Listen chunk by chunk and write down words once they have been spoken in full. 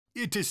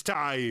It is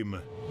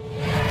time.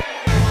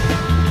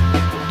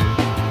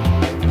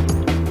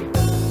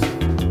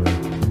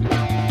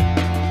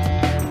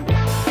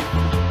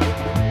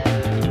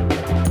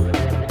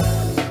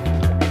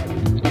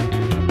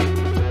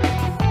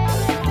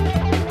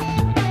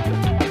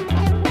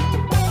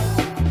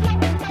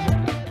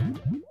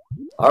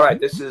 All right,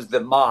 this is the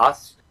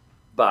Moth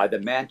by the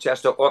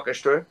Manchester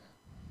Orchestra.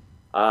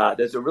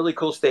 There's a really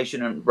cool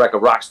station, like a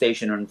rock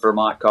station in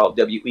Vermont called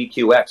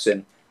WEQX,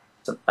 and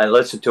I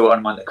listen to it when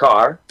I'm on the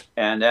car.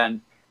 And then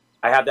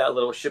I have that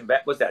little shabam,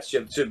 what's that,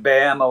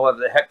 shabam, or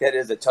whatever the heck that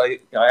is. I tell you,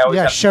 I always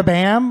yeah, have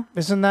shabam,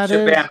 isn't that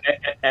shabam, it?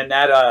 and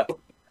that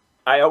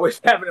I always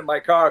have it in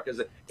my car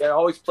because they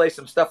always play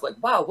some stuff like,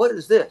 wow, what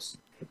is this?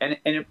 And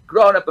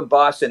growing up in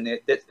Boston,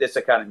 it's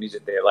the kind of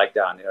music they like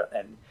down there,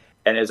 and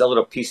there's a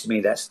little piece of me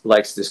that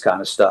likes this kind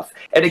of stuff.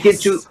 And it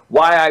gets to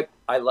why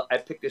I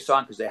picked this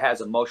song, because it has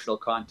emotional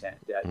content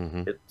that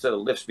it sort of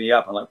lifts me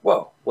up. I'm like,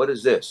 whoa, what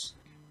is this?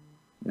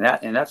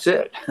 And that's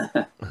it.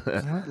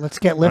 Let's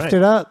get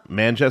lifted up.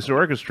 Manchester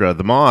Orchestra,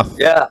 The Moth.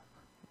 Yeah.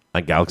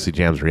 On Galaxy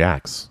Jams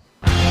Reacts.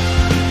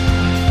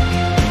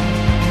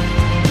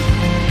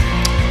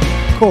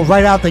 Cool,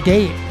 right out the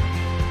gate.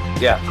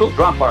 Yeah, cool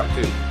drum part,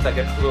 too. It's like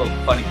a little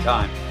funny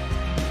time.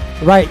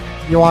 Right,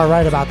 you are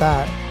right about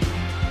that.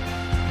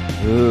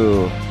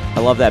 Ooh, I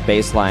love that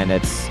bass line.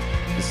 It's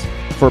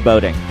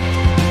foreboding.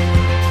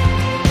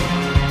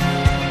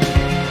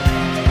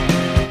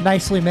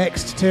 Nicely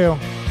mixed, too.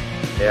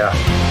 Yeah.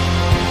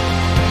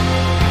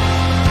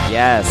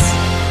 Yes.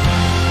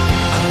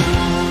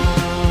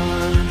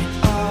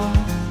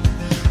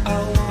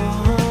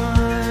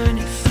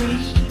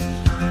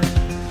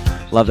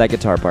 Love that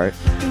guitar part.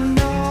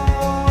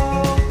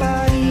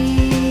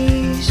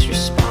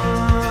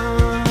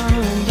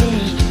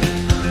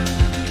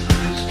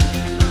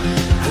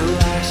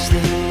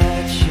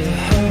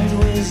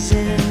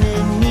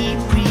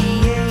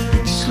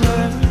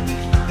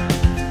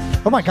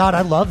 Oh my God,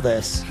 I love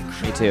this.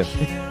 Me too.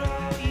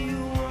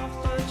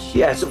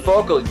 Yeah, it's a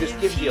vocal. It just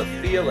gives you a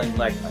feeling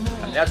like,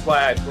 and that's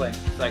why I play.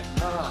 It's like,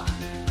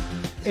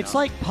 It's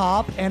like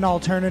pop and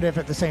alternative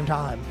at the same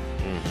time.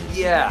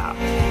 yeah.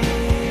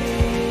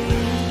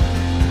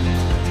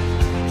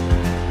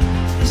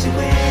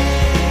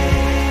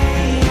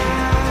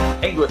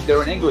 English.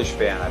 They're an English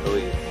band, I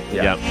believe.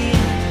 Yeah.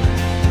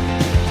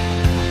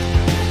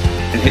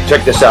 And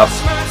check this out.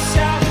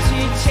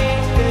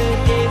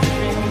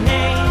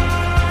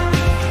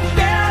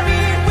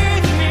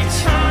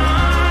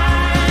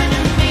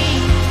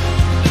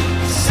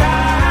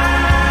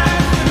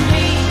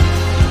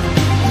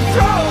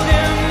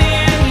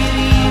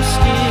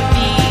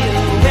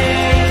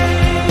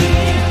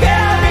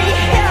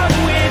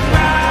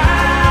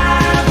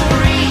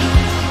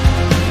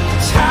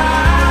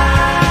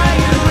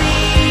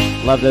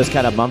 Love those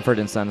kind of Mumford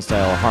and Son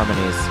style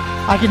harmonies.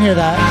 I can hear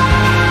that.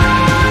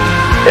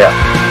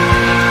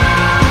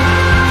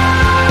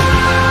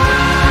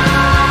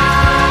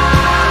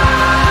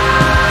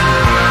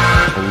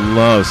 I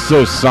love,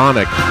 so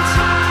sonic.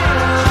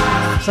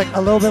 It's like a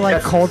little bit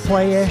like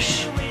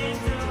Coldplay-ish.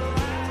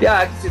 Yeah,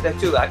 I can see that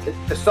too.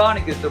 The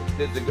sonic is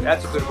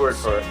that's a good word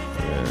for it.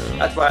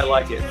 That's why I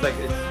like it. It's like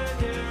it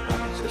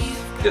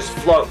just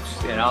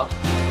floats, you know.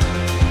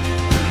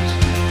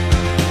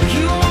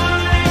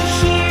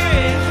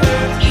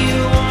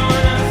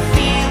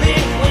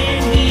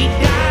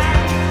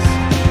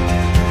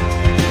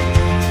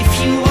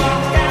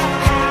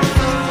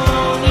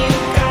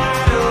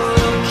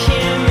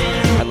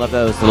 I love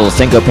those little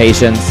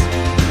syncopations.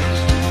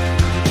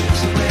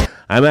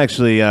 I'm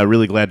actually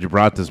really glad you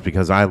brought this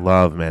because I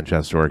love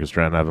Manchester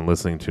Orchestra, and I've been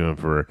listening to them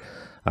for,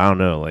 I don't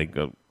know, like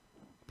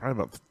probably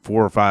about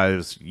 4 or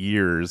 5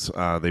 years.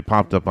 They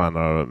popped up on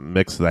a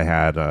mix that I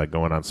had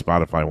going on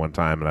Spotify one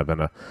time, and I've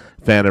been a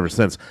fan ever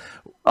since.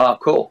 Oh,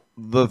 cool.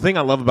 The thing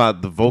I love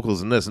about the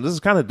vocals in this, and this is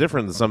kind of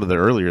different than some of the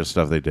earlier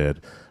stuff they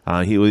did,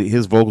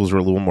 his vocals were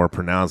a little more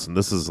pronounced, and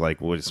this is like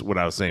what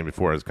I was saying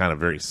before, is kind of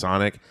very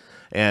sonic.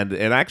 And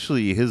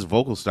actually, his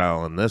vocal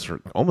style in this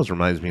almost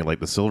reminds me of like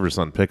the Silver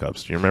Sun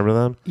pickups. Do you remember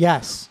them?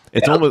 Yes.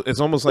 It's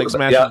almost like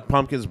Smashing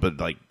Pumpkins, but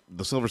like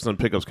the Silver Sun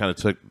pickups kind of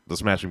took the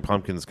Smashing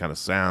Pumpkins kind of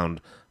sound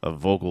of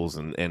vocals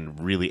and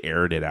really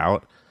aired it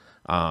out.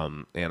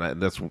 I'm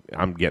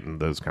getting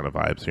those kind of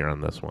vibes here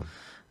on this one.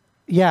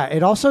 Yeah,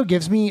 it also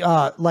gives me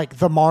like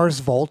the Mars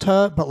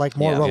Volta, but like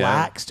more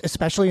relaxed,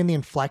 especially in the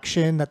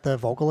inflection that the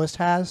vocalist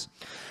has.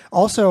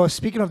 Also,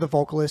 speaking of the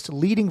vocalist,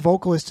 leading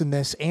vocalist in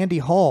this, Andy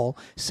Hall,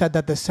 said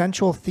that the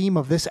central theme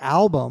of this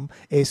album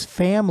is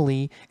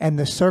family and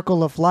the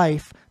circle of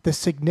life, the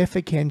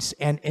significance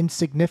and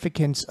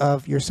insignificance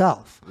of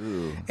yourself.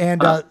 Ooh.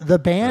 And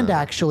the band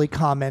actually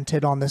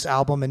commented on this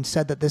album and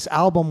said that this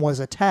album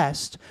was a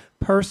test,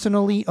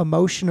 personally,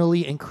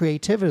 emotionally, and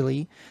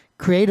creatively,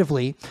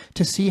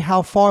 to see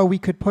how far we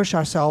could push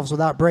ourselves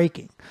without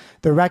breaking.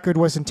 The record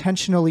was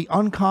intentionally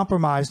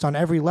uncompromised on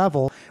every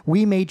level.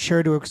 We made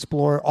sure to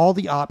explore all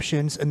the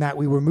options and that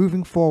we were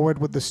moving forward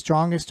with the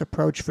strongest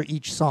approach for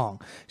each song.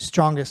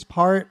 Strongest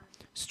part,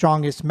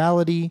 strongest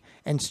melody,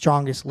 and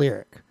strongest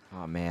lyric.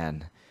 Oh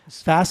man,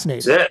 It's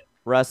fascinating. That's it.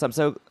 Russ, I'm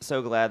so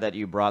glad that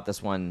you brought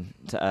this one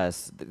to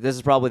us. This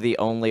is probably the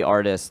only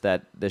artist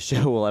that the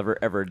show will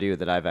ever do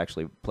that I've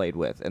actually played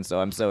with, and so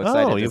I'm so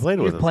excited. Oh, you played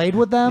with You've them. played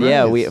with them?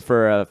 Yeah, Nice. we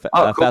for a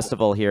Cool.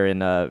 festival here in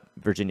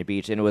Virginia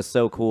Beach, and it was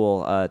so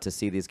cool to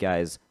see these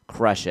guys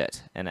crush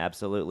it and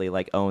absolutely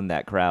like own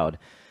that crowd.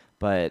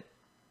 But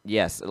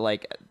yes,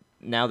 like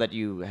now that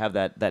you have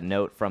that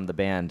note from the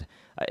band,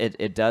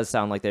 it does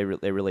sound like they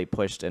really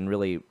pushed and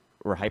really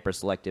were hyper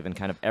selective in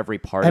kind of every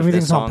part of this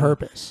Everything's song. on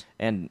purpose.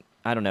 And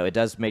I don't know, it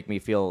does make me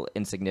feel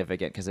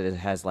insignificant because it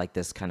has like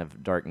this kind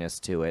of darkness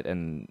to it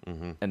and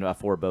a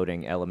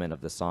foreboding element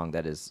of the song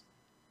that is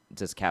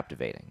just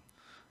captivating.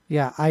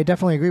 Yeah, I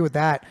definitely agree with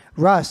that.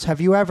 Russ, have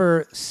you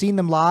ever seen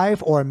them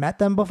live or met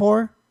them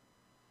before?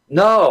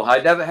 No,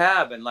 I never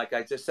have. And like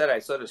I just said, I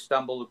sort of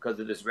stumbled because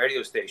of this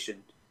radio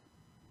station.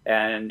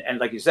 And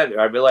like you said,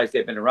 I realized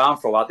they've been around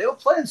for a while. They were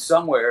playing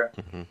somewhere,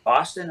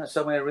 Boston or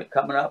somewhere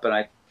coming up, and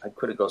I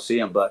couldn't go see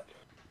them. But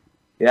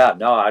yeah,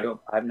 no,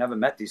 I've never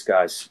met these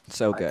guys.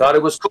 So good. I thought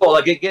it was cool.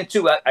 Like again,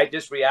 too, I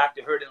just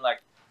reacted, heard it like,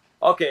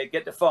 okay,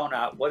 get the phone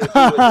out. What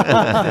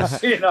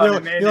if you you know what I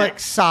mean? You're like,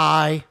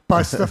 sigh,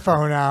 bust the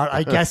phone out.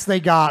 I guess they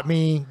got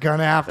me.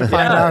 Gonna have to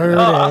find out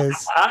who it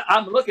is.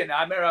 I'm looking.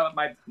 I remember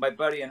my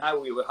buddy and I,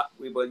 we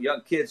were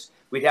young kids.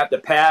 We'd have the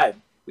pad.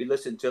 We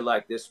listened to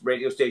like this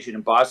radio station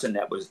in Boston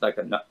that was like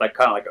kind of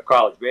like a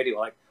college radio.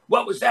 Like,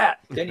 what was that?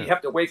 Then you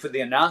have to wait for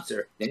the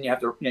announcer. Then you have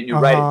to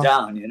write it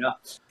down. You know.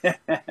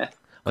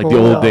 Like the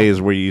old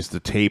days where you used to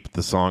tape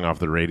the song off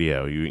the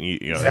radio. You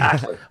know,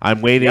 Exactly.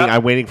 I'm waiting. Yep.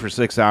 I'm waiting for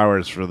 6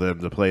 hours for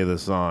them to play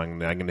this song.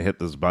 And I'm going to hit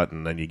this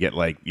button, and you get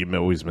like you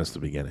always miss the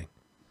beginning.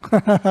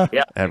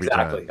 Yeah, Every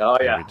exactly. time. Oh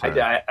yeah. Every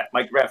time.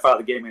 My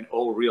grandfather gave me an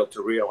old reel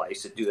to reel. I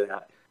used to do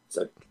that.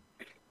 So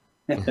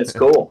it's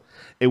cool.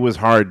 It was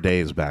hard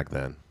days back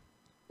then.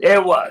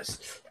 It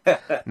was.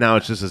 Now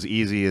it's just as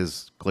easy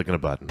as clicking a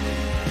button.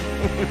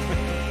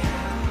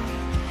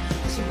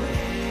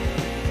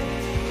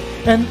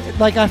 And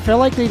like I feel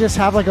like they just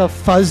have like a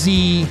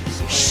fuzzy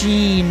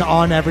sheen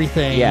on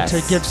everything Yes.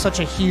 to give such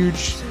a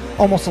huge,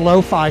 almost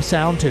lo-fi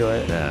sound to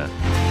it. Yeah.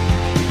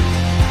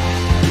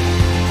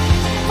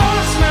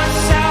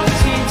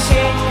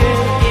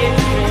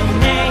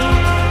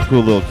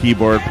 Cool little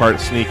keyboard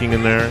part sneaking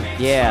in there,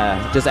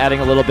 Yeah, just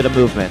adding a little bit of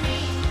movement.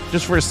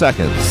 just for a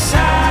second.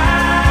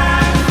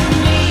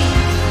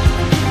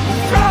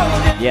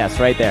 Yes,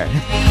 right there.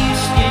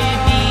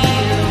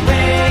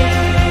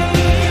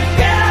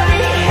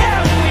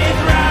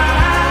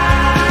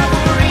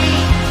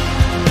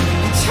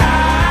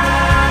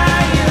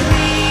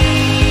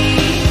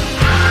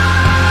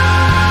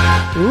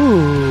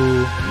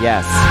 Ooh.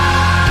 Yes.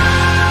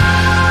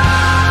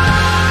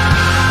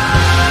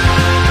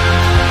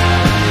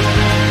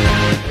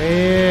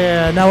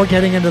 Yeah, now we're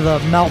getting into the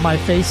melt my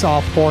face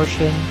off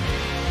portion.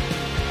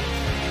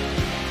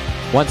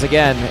 Once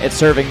again, it's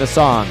serving the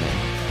song.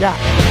 Yeah.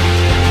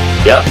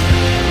 Yep.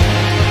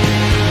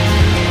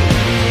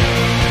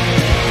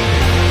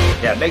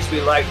 Yeah, it makes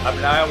me like. I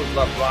mean, I always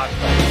love rock.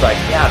 It's like,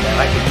 yeah, man,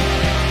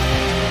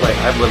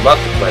 I would love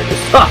to play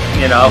this song.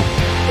 You know,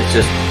 it's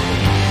just.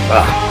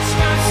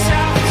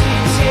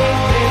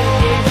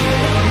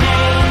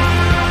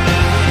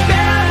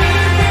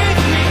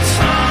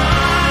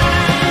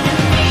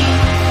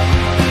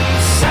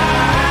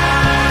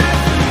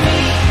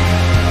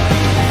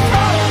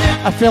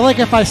 I feel like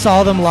if I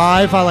saw them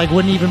live, I like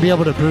wouldn't even be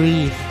able to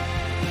breathe.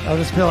 I would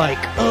just be like,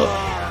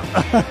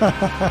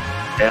 ugh.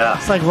 Yeah.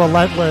 It's like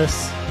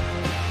relentless.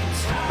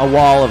 A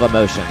wall of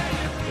emotion.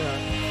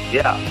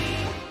 Yeah.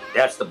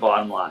 That's the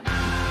bottom line.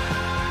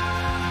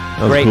 That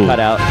was Great cool.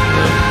 cutout.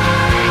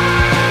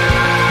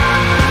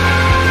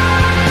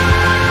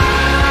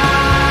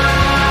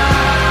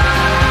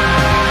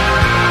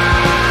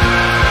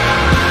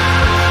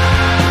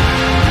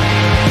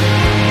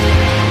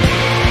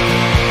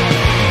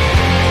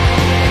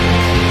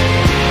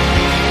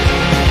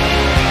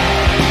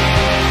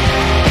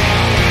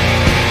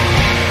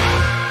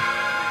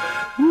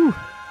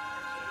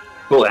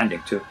 Cool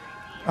ending too.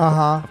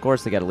 Uh-huh. Of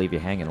course, they got to leave you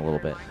hanging a little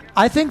bit.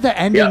 I think the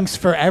endings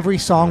for every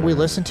song we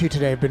listen to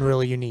today have been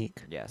really unique.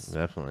 Yes.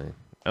 Definitely.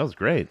 That was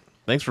great.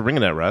 Thanks for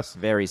bringing that, Russ.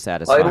 Very Oh,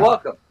 satisfying. you're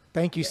welcome.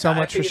 Thank you so Yeah,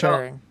 much for you know,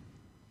 sharing.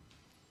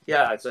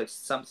 Yeah, it's like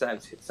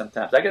sometimes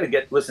I got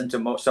to listen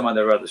to some of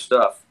their other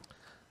stuff,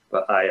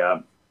 but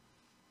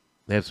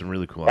They have some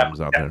really cool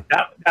albums out there.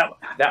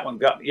 that one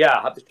got me. Yeah,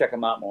 I'll have to check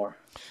them out more.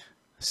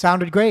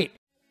 Sounded great.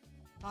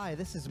 Hi,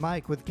 this is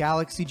Mike with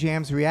Galaxy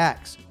Jams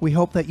Reacts. We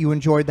hope that you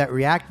enjoyed that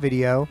React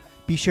video.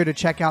 Be sure to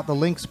check out the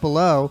links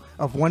below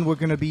of when we're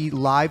going to be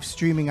live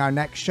streaming our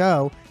next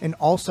show and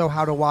also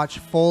how to watch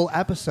full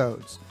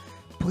episodes.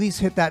 Please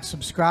hit that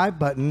subscribe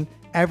button.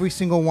 Every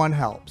single one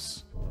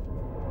helps.